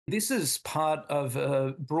This is part of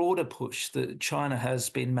a broader push that China has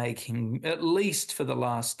been making, at least for the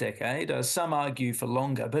last decade. Some argue for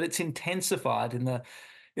longer, but it's intensified in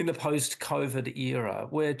the post-COVID era,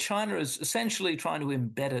 where China is essentially trying to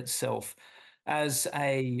embed itself as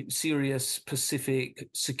a serious Pacific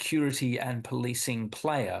security and policing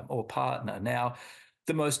player or partner. Now,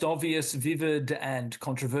 the most obvious, vivid, and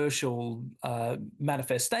controversial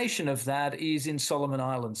manifestation of that is in Solomon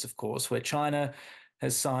Islands, of course, where China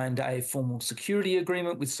has signed a formal security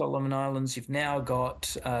agreement with Solomon Islands. You've now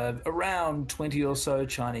got around 20 or so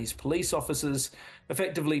Chinese police officers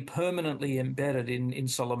effectively permanently embedded in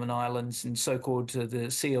Solomon Islands in so-called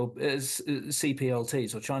CPLTs,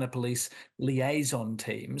 or China Police Liaison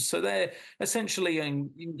Teams. So they're essentially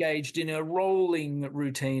engaged in a rolling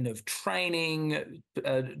routine of training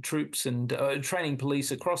troops and training police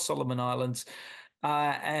across Solomon Islands,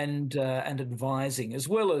 and advising, as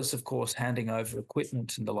well as, of course, handing over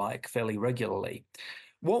equipment and the like fairly regularly.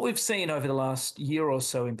 What we've seen over the last year or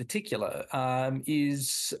so in particular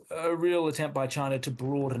is a real attempt by China to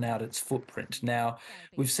broaden out its footprint. Now,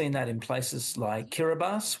 we've seen that in places like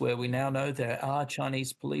Kiribati, where we now know there are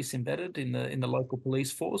Chinese police embedded in the local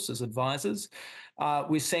police force as advisors.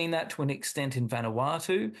 We're seeing that to an extent in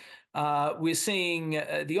Vanuatu. We're seeing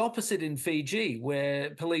the opposite in Fiji,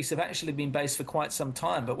 where police have actually been based for quite some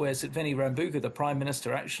time, but where Sitveni Rabuka, the Prime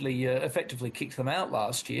Minister, actually effectively kicked them out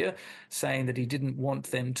last year, saying that he didn't want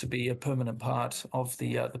them to be a permanent part of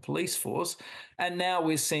the police force. And now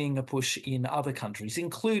we're seeing a push in other countries,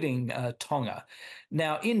 including Tonga.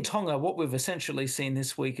 Now, in Tonga, what we've essentially seen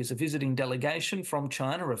this week is a visiting delegation from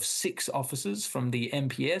China of 6 officers from the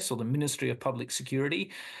MPS, or the Ministry of Public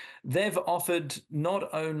Security. They've offered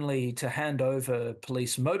not only to hand over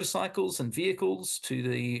police motorcycles and vehicles to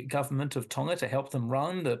the government of Tonga to help them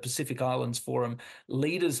run the Pacific Islands Forum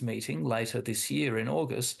leaders meeting later this year in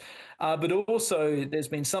August, but also there's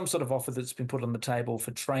been some sort of offer that's been put on the table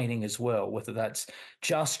for training as well, whether that's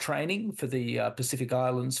just training for the Pacific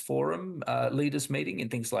Islands Forum leaders meeting in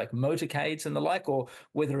things like motorcades and the like, or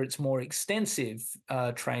whether it's more extensive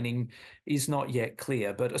training is not yet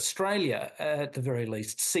clear. But Australia, at the very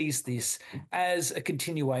least, sees this as a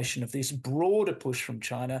continuation of this broader push from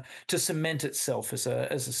China to cement itself as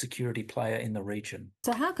a security player in the region.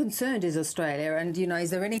 So how concerned is Australia? And, is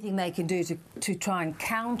there anything they can do to try and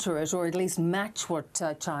counter it, or at least match what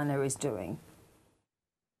China is doing?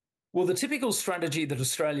 Well, the typical strategy that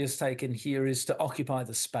Australia's taken here is to occupy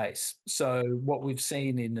the space. So what we've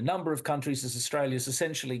seen in a number of countries is Australia's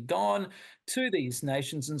essentially gone to these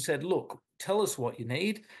nations and said, look, tell us what you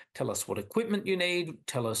need, tell us what equipment you need,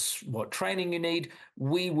 tell us what training you need.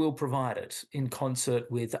 We will provide it in concert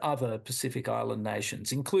with other Pacific Island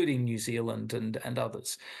nations, including New Zealand and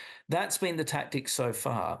others. That's been the tactic so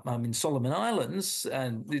far. In Solomon Islands,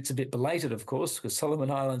 and it's a bit belated, of course, because Solomon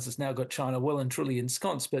Islands has now got China well and truly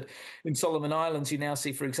ensconced, but in Solomon Islands, you now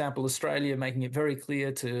see, for example, Australia making it very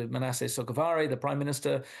clear to Manasseh Sogavare, the Prime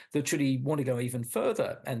Minister, that should he want to go even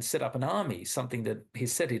further and set up an army, something that he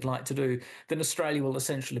said he'd like to do, then Australia will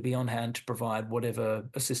essentially be on hand to provide whatever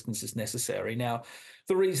assistance is necessary. Now,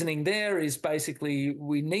 the reasoning there is basically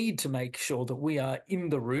we need to make sure that we are in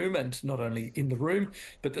the room, and not only in the room,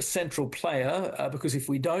 but the central player, because if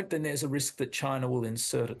we don't, then there's a risk that China will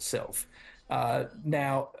insert itself.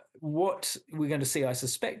 Now, what we're going to see, I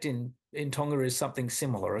suspect, in Tonga is something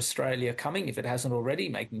similar. Australia coming, if it hasn't already,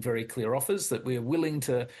 making very clear offers that we're willing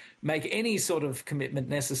to make any sort of commitment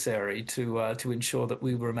necessary to ensure that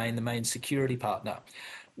we remain the main security partner.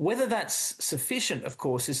 Whether that's sufficient, of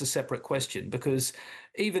course, is a separate question, because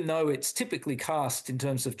even though it's typically cast in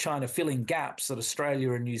terms of China filling gaps that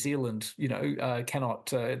Australia and New Zealand, cannot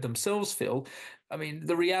themselves fill, I mean,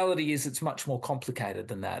 the reality is it's much more complicated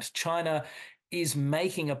than that. China is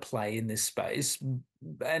making a play in this space,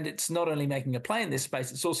 and it's not only making a play in this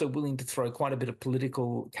space, it's also willing to throw quite a bit of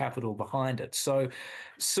political capital behind it. So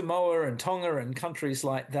Samoa and Tonga and countries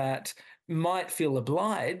like that might feel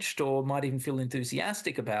obliged, or might even feel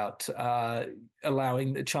enthusiastic about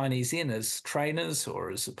allowing the Chinese in as trainers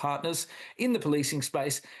or as partners in the policing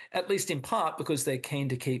space, at least in part because they're keen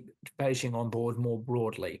to keep Beijing on board more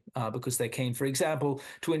broadly, because they're keen, for example,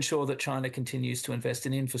 to ensure that China continues to invest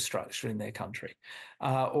in infrastructure in their country,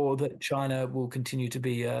 or that China will continue to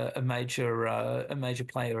be a major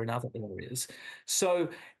player in other areas. So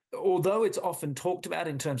although it's often talked about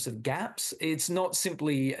in terms of gaps, it's not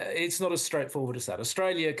as straightforward as that.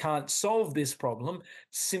 Australia can't solve this problem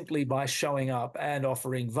simply by showing up and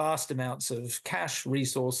offering vast amounts of cash,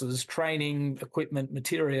 resources, training, equipment,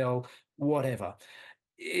 material, whatever.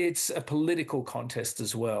 It's a political contest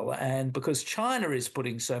as well. And because China is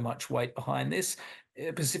putting so much weight behind this,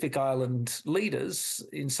 Pacific Island leaders,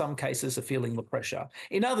 in some cases, are feeling the pressure.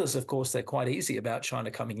 In others, of course, they're quite easy about China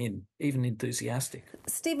coming in, even enthusiastic.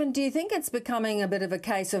 Stephen, do you think it's becoming a bit of a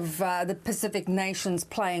case of the Pacific nations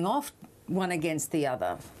playing off one against the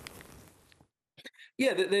other?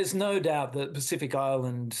 Yeah, there's no doubt that Pacific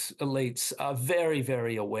Island elites are very,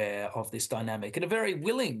 very aware of this dynamic and are very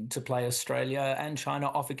willing to play Australia and China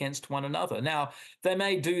off against one another. Now, they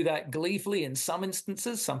may do that gleefully in some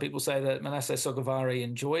instances. Some people say that Manasseh Sogavare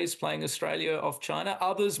enjoys playing Australia off China.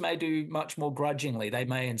 Others may do much more grudgingly. They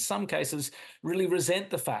may, in some cases, really resent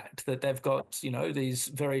the fact that they've got, these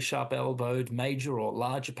very sharp-elbowed major or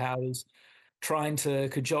larger powers trying to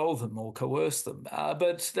cajole them or coerce them.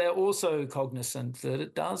 But they're also cognizant that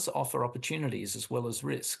it does offer opportunities as well as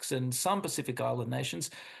risks. And some Pacific Island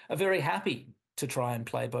nations are very happy to try and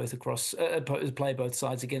play play both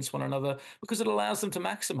sides against one another because it allows them to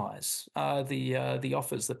maximise the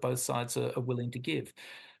offers that both sides are willing to give.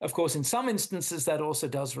 Of course, in some instances, that also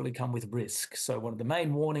does really come with risk. So one of the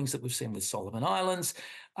main warnings that we've seen with Solomon Islands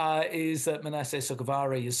is that Manasseh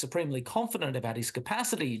Sogavare is supremely confident about his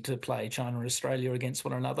capacity to play China and Australia against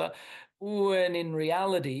one another, when in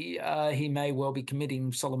reality, he may well be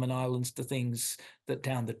committing Solomon Islands to things that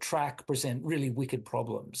down the track present really wicked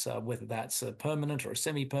problems, whether that's a permanent or a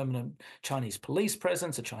semi-permanent Chinese police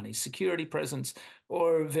presence, a Chinese security presence,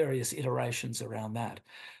 or various iterations around that.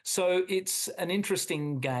 So it's an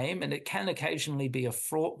interesting game, and it can occasionally be a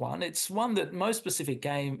fraught one. It's one that most Pacific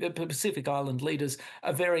Island leaders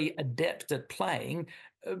are very adept at playing,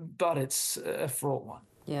 but it's a fraught one.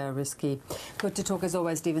 Yeah, risky. Good to talk as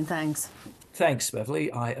always, Stephen. Thanks. Thanks,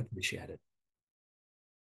 Beverley. I appreciate it.